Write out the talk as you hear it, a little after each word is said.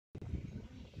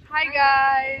Hi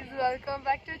guys, welcome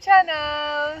back to the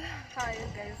channel. How are you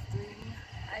guys doing?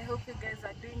 I hope you guys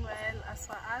are doing well. As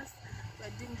for us,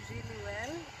 we're doing really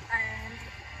well, and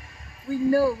we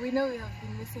know we have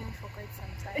been missing for quite some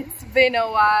time. It's been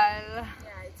a while.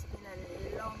 Yeah, it's been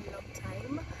a long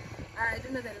time. I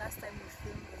don't know, the last time we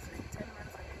filmed was like 10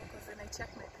 months ago, because when I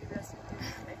checked my previous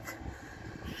videos, like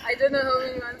I don't know how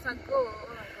many months ago.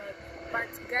 Oh my god.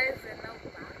 But guys, we're now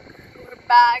back. We're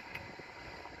back.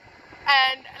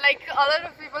 And like a lot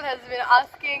of people has been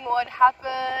asking what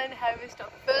happened, have we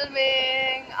stopped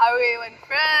filming, are we even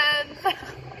friends?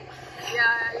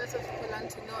 Yeah, lots of people want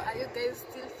to know, are you guys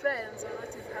still friends or what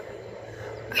is happening?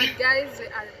 But guys, we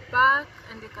are back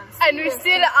and you can see. And we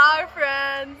still are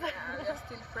friends. Yeah, we're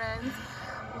still friends.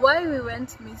 Why we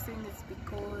went missing is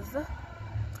because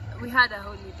we had a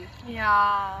holiday.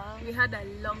 Yeah. We had a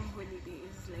long holiday.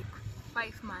 It's like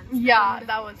 5 months. Yeah, and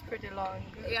that was pretty long.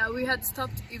 yeah, we had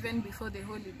stopped even before the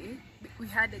holiday. We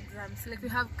had exams, like we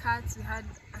have cards, we had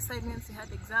assignments, we had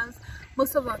exams.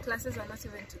 Most of our classes are not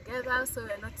even together, so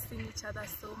we're not seeing each other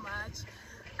so much,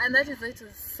 and that is why it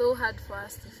was so hard for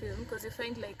us to film, because you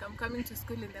find like I'm coming to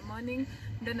school in the morning,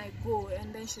 then I go,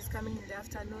 and then she's coming in the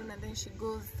afternoon, and then she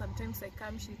goes. Sometimes I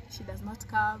come, she does not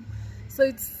come, so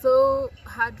it's so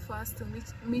hard for us to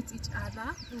meet each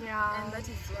other. Yeah. And that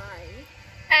is why.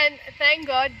 And thank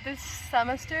God this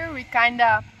semester we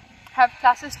kinda have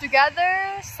classes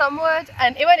together somewhat,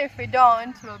 and even if we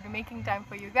don't, we'll be making time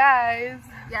for you guys.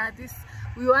 Yeah,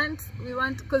 we want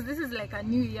because this is like a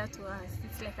new year to us.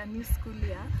 It's like a new school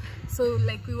year, so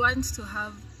like we want to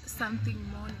have something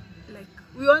more, like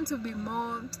we want to be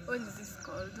more, what is this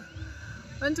called?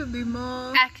 We want to be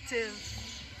more Active.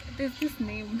 There's this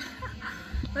name.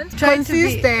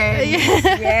 Consistent.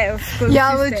 Yeah,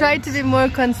 Yeah, we'll try to be more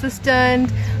consistent.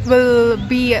 We'll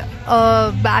be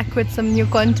back with some new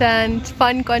content,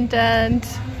 fun content,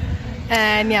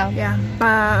 and yeah.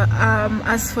 But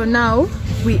as for now,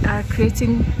 we are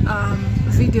creating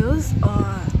videos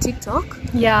on TikTok,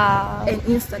 and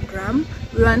Instagram.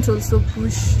 We want to also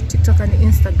push TikTok and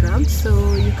Instagram,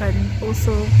 so you can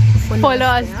also follow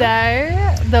us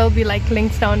there. There'll be like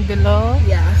links down below.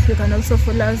 Yeah, you can also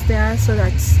follow us there, so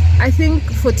that I think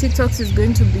for TikToks is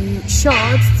going to be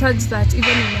short, such that even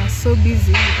when you're so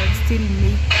busy, you can still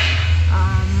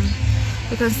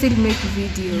make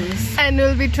videos. And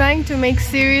we'll be trying to make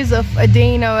series of a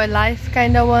day in our life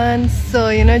kind of ones, so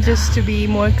you know, just to be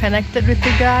more connected with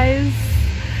you guys.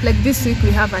 Like this week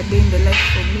we have a day in the life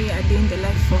for me, a day in the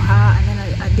life for her, and then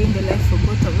a day in the life for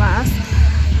both of us.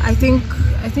 I think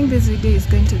this video is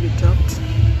going to be dropped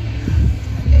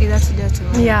either today or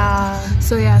tomorrow. Yeah.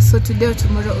 So today or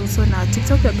tomorrow also on our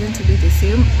TikTok we're going to do the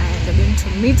same, and they're going to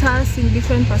meet us in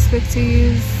different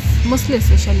perspectives, mostly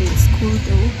especially in school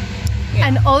though. Yeah.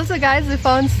 And also guys, we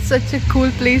found such a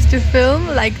cool place to film,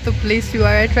 like the place you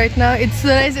are at right now. It's so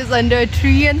nice, it's under a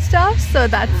tree and stuff, so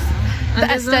that's and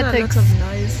the aesthetics. Not a lot of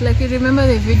noise. Like you remember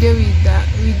the video we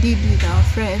did with our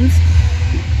friends,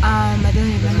 I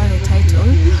don't remember the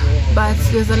title, but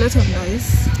there's a lot of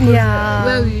noise. Yeah.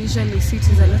 Where we usually sit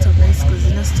is a lot of noise, because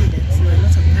you know, students, there's a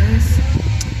lot of noise.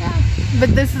 Yeah.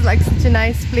 But this is like such a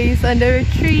nice place under a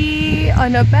tree,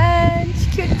 on a bench.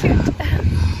 Cute.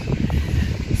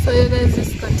 So you guys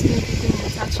just continue keeping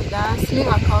in touch with us. Leave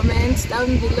a comment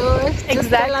down below. Just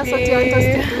tell us what you want us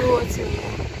to do, what you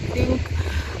think,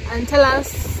 and tell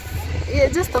us. Yeah,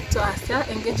 just talk to us. Yeah,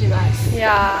 engage with us.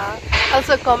 Yeah.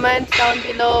 Also comment down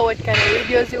below what kind of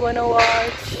videos you wanna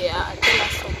watch. Yeah, tell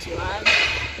us what you want.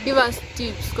 Give us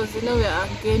tips, because you know we are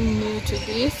again new to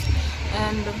this,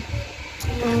 and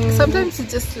sometimes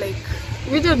it's just like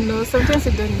we don't know. Sometimes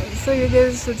we don't know. So you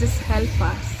guys should just help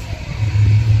us.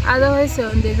 Otherwise, you're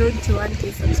on the road to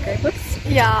 1K subscribers.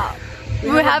 Yeah, we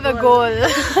have a goal.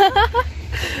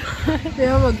 We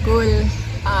have a goal.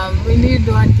 We need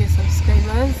 1K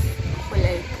subscribers for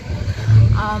like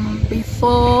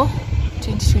before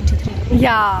 2023.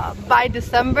 Yeah, by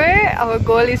December our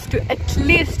goal is to at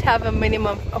least have a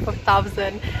minimum of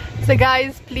 1,000. So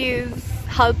guys, please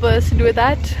help us do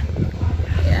that.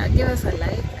 Yeah, give us a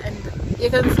like, and you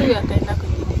can see we are kind of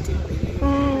coordinating with you.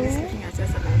 Looking at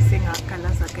us and I'm seeing our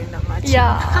colors are kind of matching.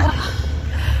 Yeah.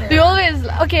 We always,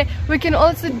 okay, we can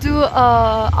also do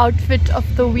outfit of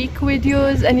the week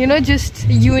videos, and you know, just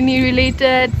uni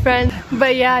related friends.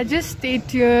 But yeah, just stay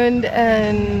tuned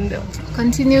and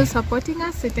continue supporting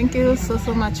us. So thank you so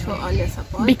much for all your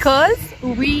support, because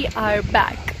we are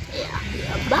back. Yeah, we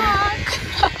are back.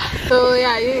 So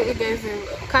yeah, you guys will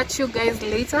catch you guys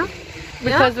later,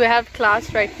 because we have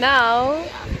class right now.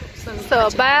 Yeah,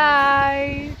 so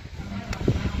bye.